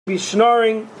be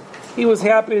snoring. He was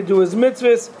happy to do his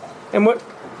mitzvahs. And what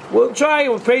we'll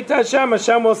pray to Hashem.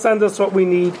 Hashem will send us what we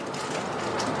need.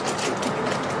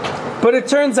 But it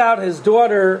turns out his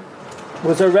daughter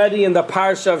was already in the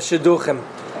parsha of Shidduchim.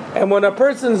 And when a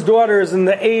person's daughter is in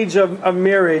the age of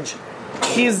marriage,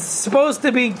 he's supposed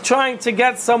to be trying to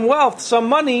get some wealth, some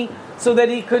money, so that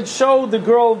he could show the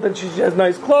girl that she has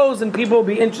nice clothes and people will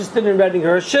be interested in renting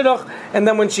her a shidduch. And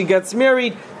then when she gets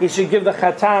married, he should give the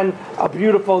chatan a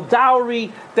beautiful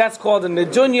dowry. That's called a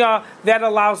nedunya. That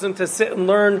allows him to sit and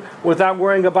learn without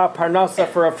worrying about parnasa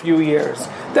for a few years.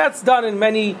 That's done in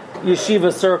many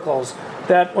yeshiva circles.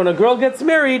 That when a girl gets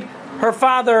married, her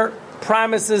father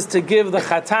promises to give the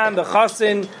chatan, the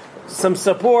chassin, some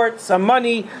support, some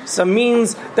money, some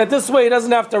means, that this way he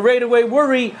doesn't have to right away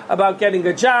worry about getting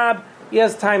a job. He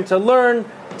has time to learn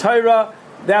Torah.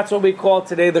 That's what we call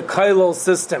today the kailul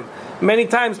system. Many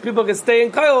times people can stay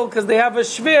in kailul because they have a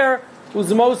shver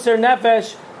who's moser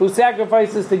nefesh, who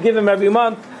sacrifices to give him every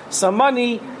month some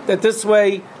money, that this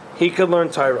way he could learn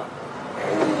Torah.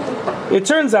 It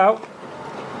turns out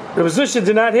Rav Zusha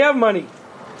did not have money.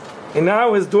 And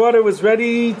now his daughter was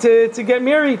ready to get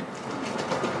married.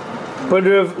 But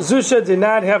Rav Zusha did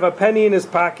not have a penny in his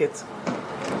pocket.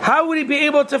 How would he be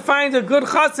able to find a good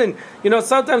chassan? You know,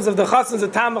 sometimes if the chassan's a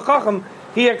Talmid Chacham,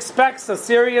 he expects a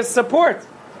serious support.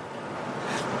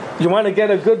 You want to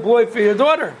get a good boy for your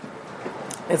daughter.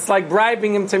 It's like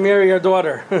bribing him to marry your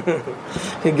daughter.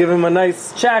 You give him a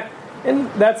nice check,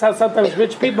 and that's how sometimes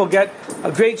rich people get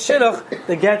a great shidduch.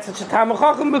 They get such a Talmid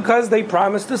Chacham because they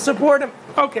promise to support him.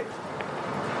 Okay.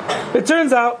 It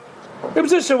turns out, Rav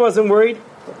Zusha wasn't worried.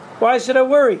 Why should I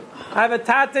worry? I have a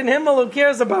tat in Himmel who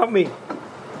cares about me.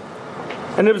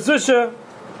 And Rav Zusha,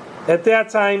 at that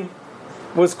time,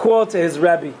 was called to his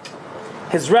Rebbe.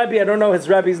 His Rebbe, I don't know his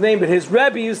Rebbe's name, but his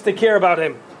Rebbe used to care about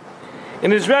him.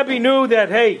 And his Rebbe knew that,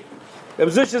 hey, Rav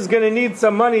Zusha is going to need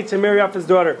some money to marry off his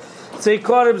daughter. So he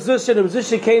called Rav Zusha, and Rav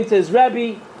Zusha came to his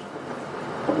Rebbe.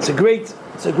 It's a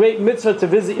great mitzvah to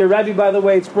visit your Rebbe, by the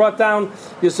way. It's brought down,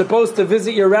 you're supposed to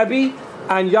visit your Rebbe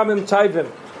on Yomim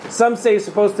Tovim. Some say you're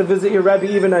supposed to visit your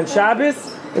Rebbe even on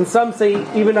Shabbos, and some say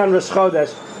even on Rosh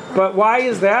Chodesh. But why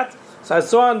is that? So I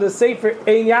saw on the Sefer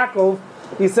Ein Yaakov,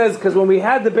 he says, because when we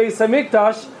had the Beis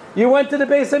HaMikdash, you went to the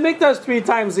Beis HaMikdash 3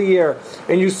 times a year,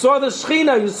 and you saw the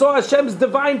Shechina, you saw Hashem's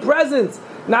divine presence.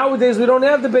 Nowadays we don't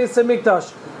have the Beis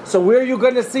HaMikdash. So where are you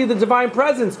going to see the divine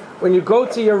presence? When you go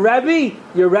to your Rebbe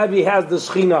has the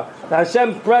Shechina. The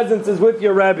Hashem's presence is with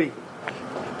your Rebbe.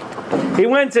 He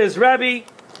went to his Rebbe,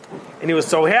 and he was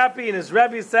so happy, and his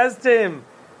Rebbe says to him,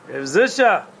 Rav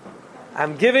Zusha,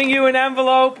 I'm giving you an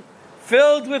envelope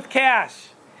filled with cash.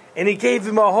 And he gave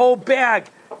him a whole bag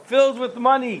filled with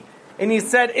money. And he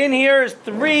said, in here is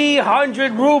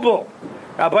 300 ruble.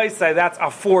 Rabbi say that's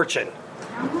a fortune.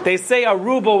 They say a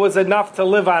ruble was enough to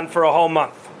live on for a whole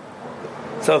month.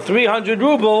 So 300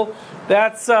 ruble,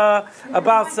 that's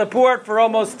about support for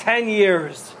almost 10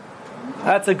 years.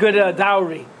 That's a good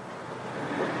dowry.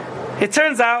 It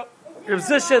turns out, Rav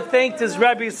Zusha thanked his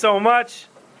Rebbe so much,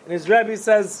 and his Rebbe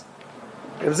says,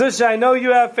 Rav Zusha, I know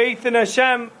you have faith in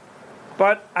Hashem,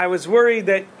 but I was worried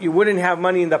that you wouldn't have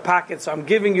money in the pocket, so I'm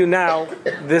giving you now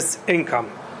this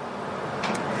income.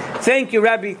 Thank you,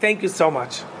 Rebbe, thank you so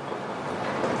much.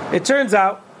 It turns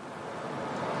out,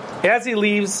 as he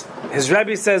leaves, his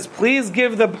Rebbe says, please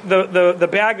give the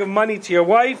bag of money to your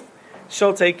wife.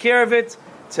 She'll take care of it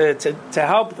to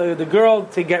help the girl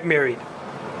to get married.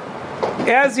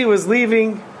 As he was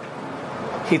leaving,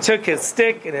 he took his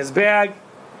stick and his bag,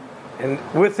 and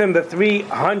with him the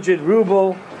 300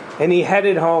 ruble, and he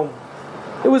headed home.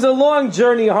 It was a long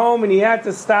journey home, and he had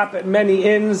to stop at many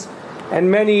inns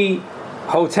and many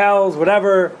hotels,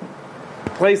 whatever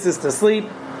places to sleep.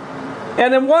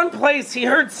 And in one place, he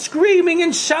heard screaming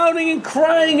and shouting and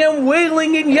crying and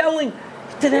wailing and yelling.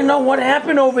 He didn't know what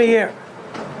happened over here.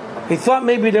 He thought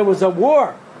maybe there was a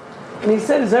war. And he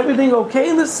said, is everything okay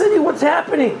in the city? What's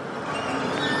happening?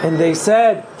 And they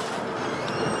said,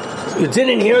 you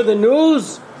didn't hear the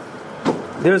news?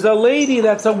 There's a lady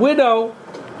that's a widow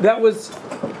that was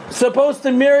supposed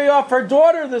to marry off her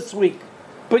daughter this week.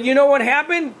 But you know what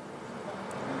happened?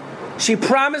 She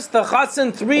promised the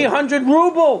chassan 300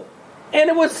 ruble. And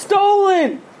it was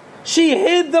stolen. She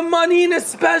hid the money in a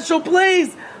special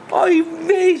place. Oh,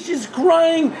 she's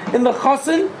crying. And the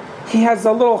chassan, he has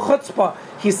a little chutzpah.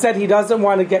 He said he doesn't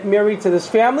want to get married to this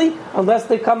family unless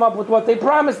they come up with what they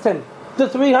promised him. The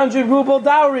 300 ruble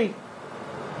dowry.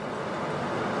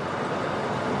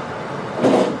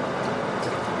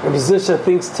 Rav Zusha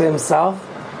thinks to himself,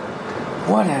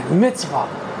 what a mitzvah.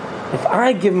 If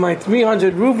I give my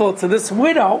 300 ruble to this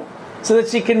widow, so that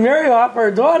she can marry off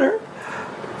her daughter,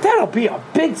 that'll be a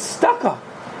big tzedakka.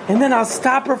 And then I'll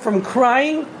stop her from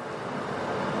crying.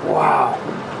 Wow.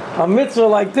 A mitzvah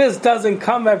like this doesn't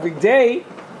come every day.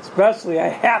 Especially I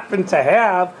happen to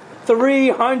have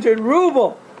 300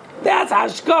 ruble. That's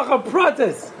hashgacha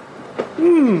pratis.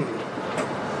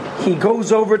 He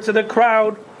goes over to the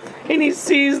crowd and he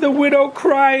sees the widow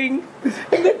crying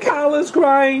and the kala's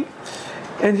crying.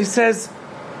 And he says,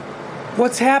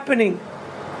 what's happening?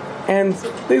 And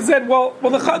they said, well,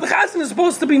 the chazan is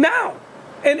supposed to be now.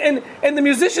 And the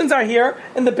musicians are here,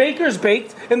 and the baker's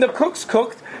baked, and the cook's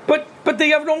cooked, but they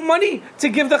have no money to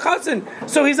give the chazan.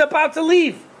 So he's about to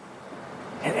leave.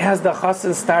 And as the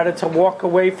chazan started to walk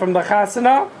away from the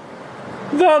chasana,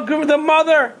 the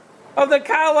mother of the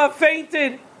kala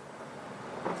fainted.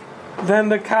 Then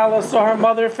the kala saw her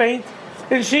mother faint,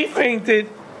 and she fainted.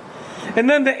 And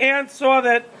then the aunt saw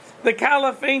that the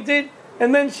kala fainted,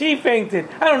 and then she fainted.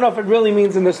 I don't know if it really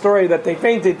means in the story that they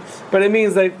fainted, but it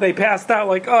means they passed out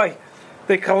like, oh,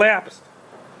 they collapsed.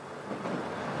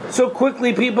 So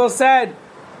quickly people said,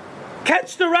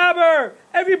 catch the robber!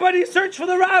 Everybody search for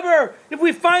the robber! If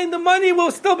we find the money,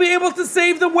 we'll still be able to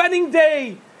save the wedding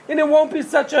day. And it won't be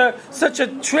such a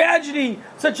tragedy,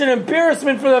 such an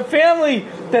embarrassment for the family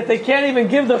that they can't even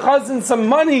give the husband some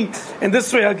money. And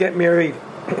this way I'll get married.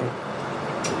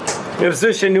 Rav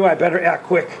Zusha knew I better act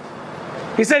quick.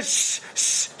 He said,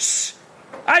 shh,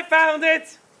 I found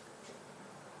it.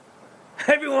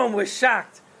 Everyone was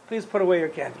shocked. Please put away your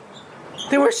candy.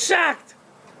 They were shocked.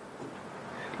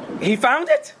 He found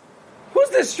it? Who's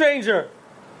this stranger?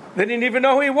 They didn't even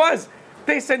know who he was.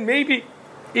 They said maybe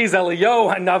he's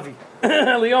Eliyahu HaNavi.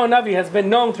 Eliyahu HaNavi has been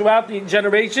known throughout the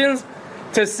generations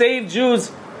to save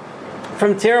Jews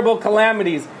from terrible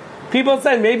calamities. People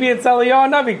said maybe it's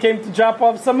Eliyahu HaNavi came to drop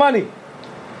off some money.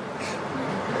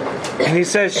 And he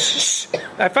says, shh,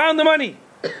 I found the money.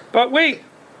 But wait.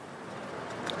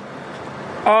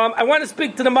 I want to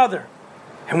speak to the mother.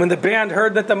 And when the band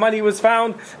heard that the money was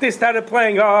found, they started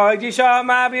playing, and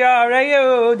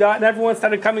everyone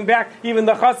started coming back. Even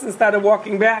the chassan started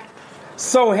walking back.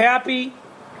 So happy.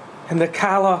 And the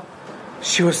kala,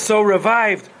 she was so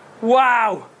revived.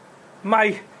 Wow!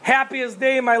 My happiest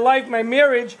day in my life, my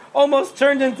marriage, almost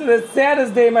turned into the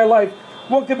saddest day of my life.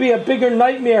 What could be a bigger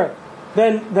nightmare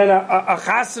than a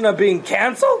chasana being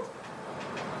canceled?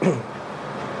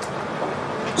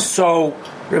 So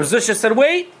Rav Zusha said,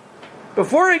 wait,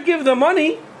 before I give the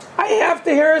money, I have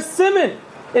to hear a siman.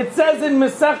 It says in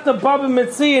Masechta Baba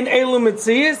Mitzi and Elu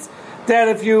Mitzias that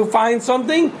if you find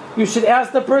something, you should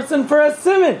ask the person for a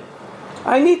siman.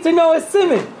 I need to know a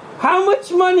siman. How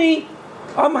much money,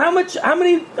 how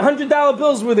many $100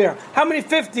 bills were there? How many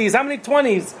 50s? How many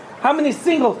 20s? How many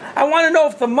singles? I want to know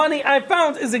if the money I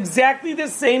found is exactly the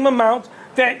same amount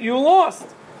that you lost.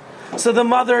 So the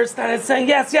mother started saying,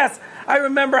 yes, I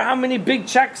remember how many big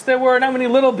checks there were and how many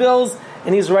little bills.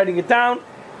 And he's writing it down.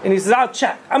 And he says, I'll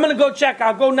check. I'm going to go check.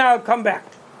 I'll go now. I'll come back.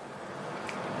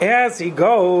 As he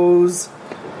goes,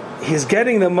 he's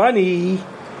getting the money.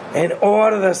 And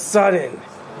all of a sudden,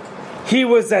 he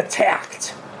was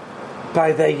attacked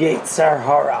by the Yetzer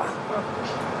Hara.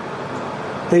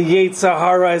 The Yetzer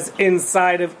Hara is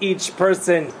inside of each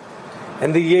person.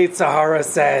 And the Yetzer Hara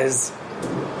says,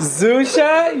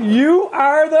 Zusha, you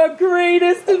are the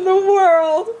greatest in the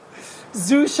world.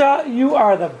 Zusha, you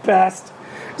are the best.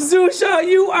 Zusha,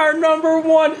 you are number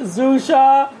one.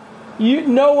 Zusha,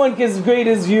 no one is as great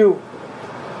as you.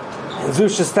 And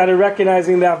Zusha started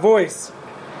recognizing that voice.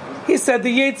 He said,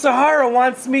 the Yetzer Hara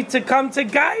wants me to come to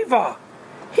Gaiva.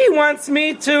 He wants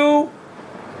me to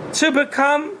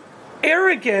become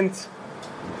arrogant.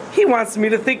 He wants me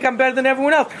to think I'm better than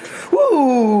everyone else.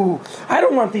 Ooh, I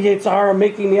don't want the Yetzer Hara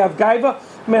making me have gaiva.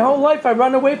 My whole life I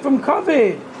run away from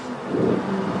kavod.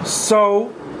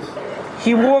 So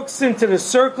he walks into the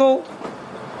circle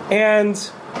and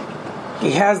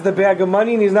he has the bag of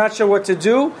money and he's not sure what to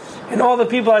do. And all the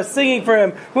people are singing for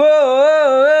him. Whoa,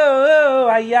 whoa, whoa,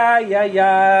 ay, ay, ay,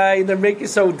 ay. And they're making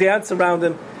so dance around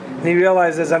him. And he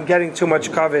realizes I'm getting too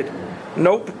much kavod.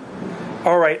 Nope.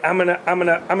 All right, I'm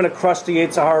gonna crush the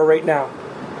Yetzer Hara right now.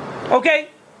 Okay,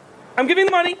 I'm giving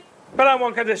the money, but on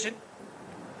one condition.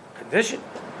 Condition?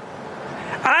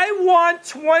 I want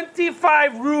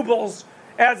 25 rubles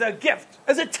as a gift,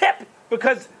 as a tip,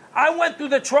 because I went through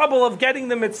the trouble of getting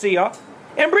the mitzvah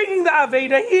and bringing the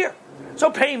Aveda here.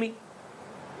 So pay me.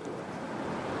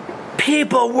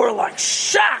 People were like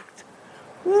shocked.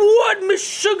 What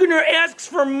Meshuggah asks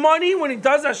for money when he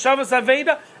does Hashavas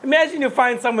Aveda? Imagine you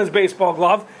find someone's baseball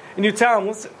glove and you tell him,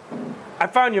 listen, I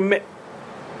found your mitt.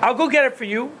 I'll go get it for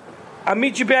you. I'll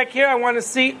meet you back here. I want to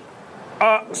see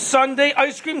sundae,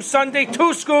 ice cream sundae,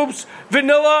 2 scoops,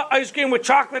 vanilla ice cream with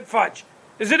chocolate fudge.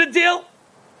 Is it a deal?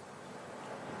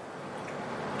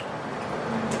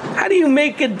 How do you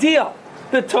make a deal?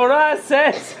 The Torah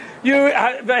says you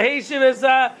have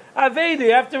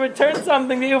to return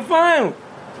something that you found.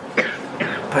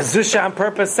 But Zusha on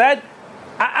purpose said,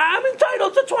 I'm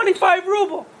entitled to 25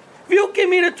 ruble. If you give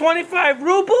me the 25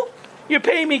 ruble, you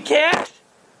pay me cash,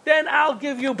 then I'll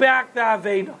give you back the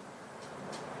Aveda.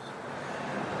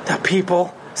 The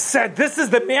people said, this is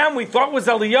the man we thought was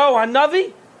Eliyahu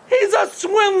Hanavi? He's a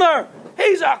swindler.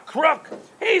 He's a crook.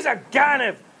 He's a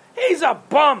ganav. He's a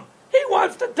bum. He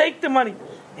wants to take the money.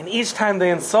 And each time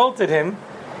they insulted him,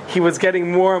 he was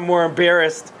getting more and more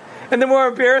embarrassed. And the more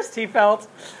embarrassed he felt,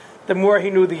 the more he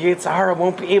knew the Yetzer Hara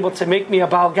won't be able to make me a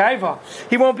Baal Gaiva.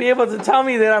 He won't be able to tell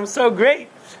me that I'm so great.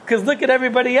 Because look at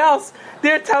everybody else.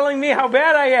 They're telling me how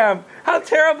bad I am. How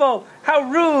terrible. How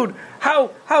rude.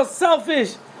 How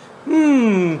selfish.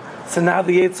 So now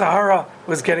the Yetzer Hara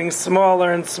was getting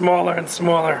smaller and smaller and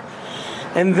smaller.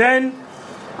 And then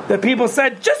the people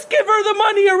said, just give her the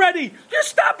money already. You're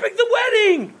stopping the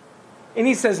wedding. And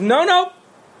he says, no.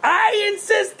 I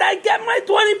insist I get my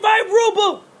 25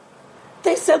 ruble.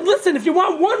 They said, listen, if you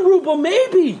want 1 ruble,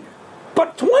 maybe.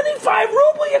 But 25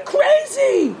 ruble, you're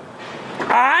crazy.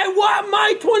 I want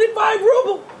my 25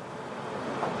 ruble.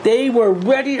 They were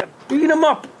ready to beat him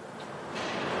up.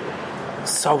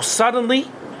 So suddenly,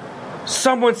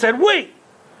 someone said, wait,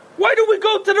 why don't we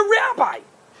go to the rabbi?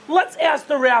 Let's ask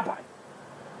the rabbi.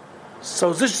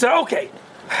 So Zish said, okay.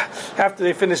 After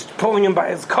they finished pulling him by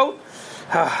his coat,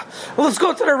 let's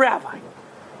go to the rabbi.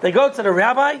 They go to the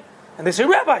rabbi, and they say,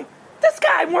 Rabbi, this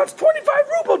guy wants 25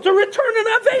 ruble to return an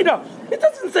Aveda. It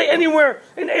doesn't say anywhere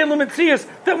in Elam Metzias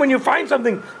that when you find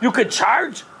something, you could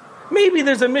charge. Maybe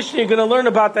there's a mission you're going to learn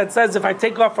about that says if I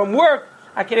take off from work,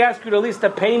 I could ask you to at least to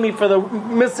pay me for the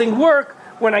missing work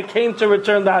when I came to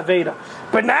return the Aveda.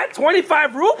 But not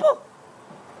 25 ruble?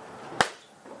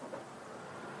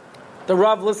 The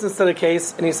Rav listens to the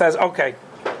case and he says, okay,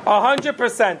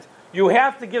 100%. You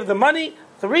have to give the money,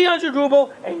 300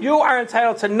 ruble, and you are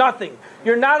entitled to nothing.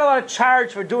 You're not allowed to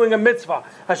charge for doing a mitzvah.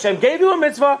 Hashem gave you a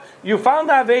mitzvah, you found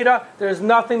the Aveda, there's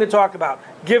nothing to talk about.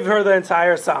 Give her the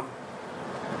entire sum.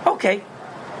 Okay,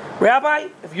 Rabbi,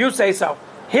 if you say so,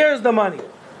 here's the money.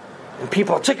 And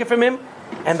people took it from him,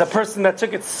 and the person that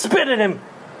took it spit at him.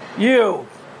 You.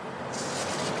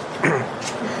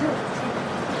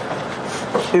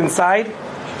 Inside,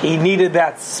 he needed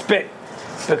that spit,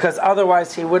 because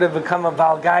otherwise he would have become a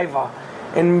Baal Gaiva.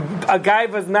 And a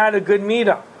Gaiva is not a good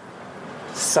meter.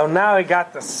 So now he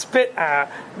got the spit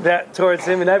that towards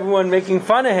him, and everyone making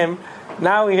fun of him.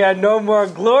 Now he had no more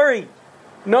glory.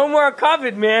 No more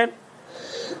covet, man.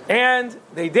 And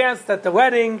they danced at the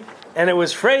wedding, and it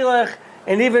was Freilich,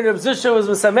 and even Reb Zusha was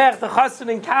Mesamech, the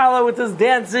Chassan and Kala, with his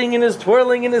dancing and his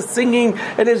twirling and his singing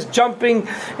and his jumping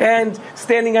and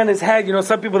standing on his head. You know,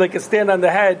 some people, they can stand on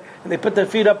the head and they put their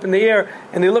feet up in the air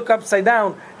and they look upside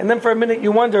down. And then for a minute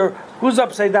you wonder, who's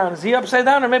upside down? Is he upside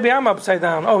down or maybe I'm upside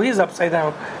down? Oh, he's upside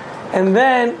down. And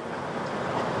then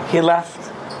he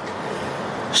left.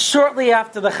 Shortly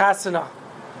after the Chasana,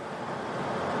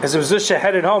 as Reb Zusha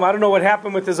headed home, I don't know what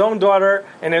happened with his own daughter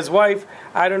and his wife.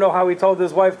 I don't know how he told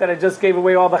his wife that I just gave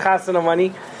away all the chasana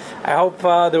money. I hope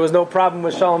there was no problem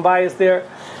with Shalom Bayis there.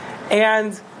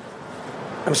 And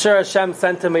I'm sure Hashem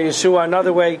sent him a Yeshua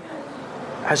another way.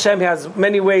 Hashem has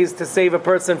many ways to save a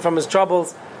person from his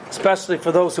troubles, especially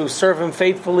for those who serve him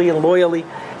faithfully and loyally.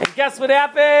 And guess what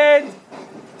happened?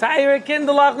 Tyre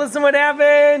Kindelach, listen what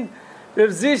happened. Reb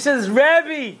Zusha's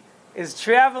Rebbe is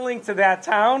traveling to that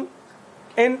town.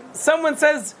 And someone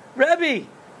says, Rebbe,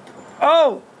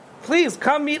 oh, please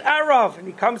come meet our Rav. And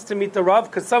he comes to meet the Rav,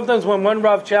 because sometimes when one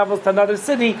Rav travels to another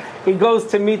city, he goes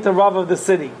to meet the Rav of the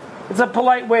city. It's a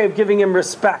polite way of giving him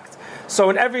respect. So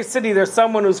in every city, there's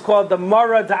someone who's called the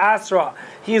Mara de Asra.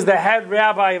 He's the head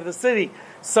rabbi of the city.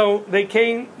 So they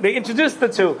introduced the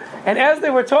two. And as they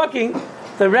were talking,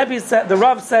 the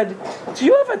Rav said, do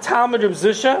you have a Talmud Reb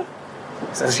Zusha?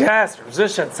 He says, yes, Reb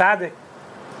Zusha, tzaddik.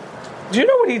 Do you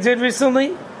know what he did recently?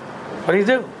 What did he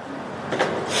do?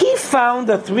 He found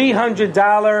a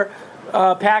 $300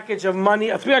 package of money,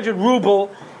 a 300 ruble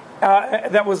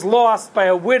that was lost by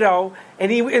a widow,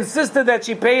 and he insisted that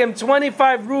she pay him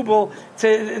 25 ruble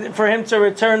for him to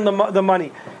return the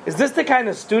money. Is this the kind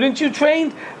of student you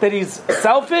trained? That he's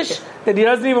selfish? That he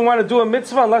doesn't even want to do a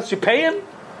mitzvah unless you pay him?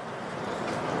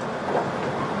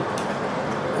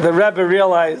 The Rebbe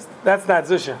realized, that's not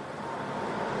Zusha.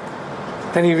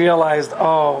 Then he realized,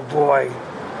 oh boy,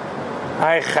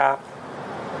 I chap.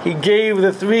 He gave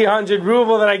the 300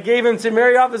 ruble that I gave him to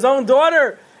marry off his own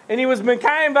daughter. and he was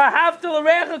Mekayim V'ahavta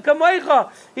l'recha kamoicha.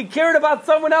 He cared about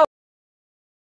someone else.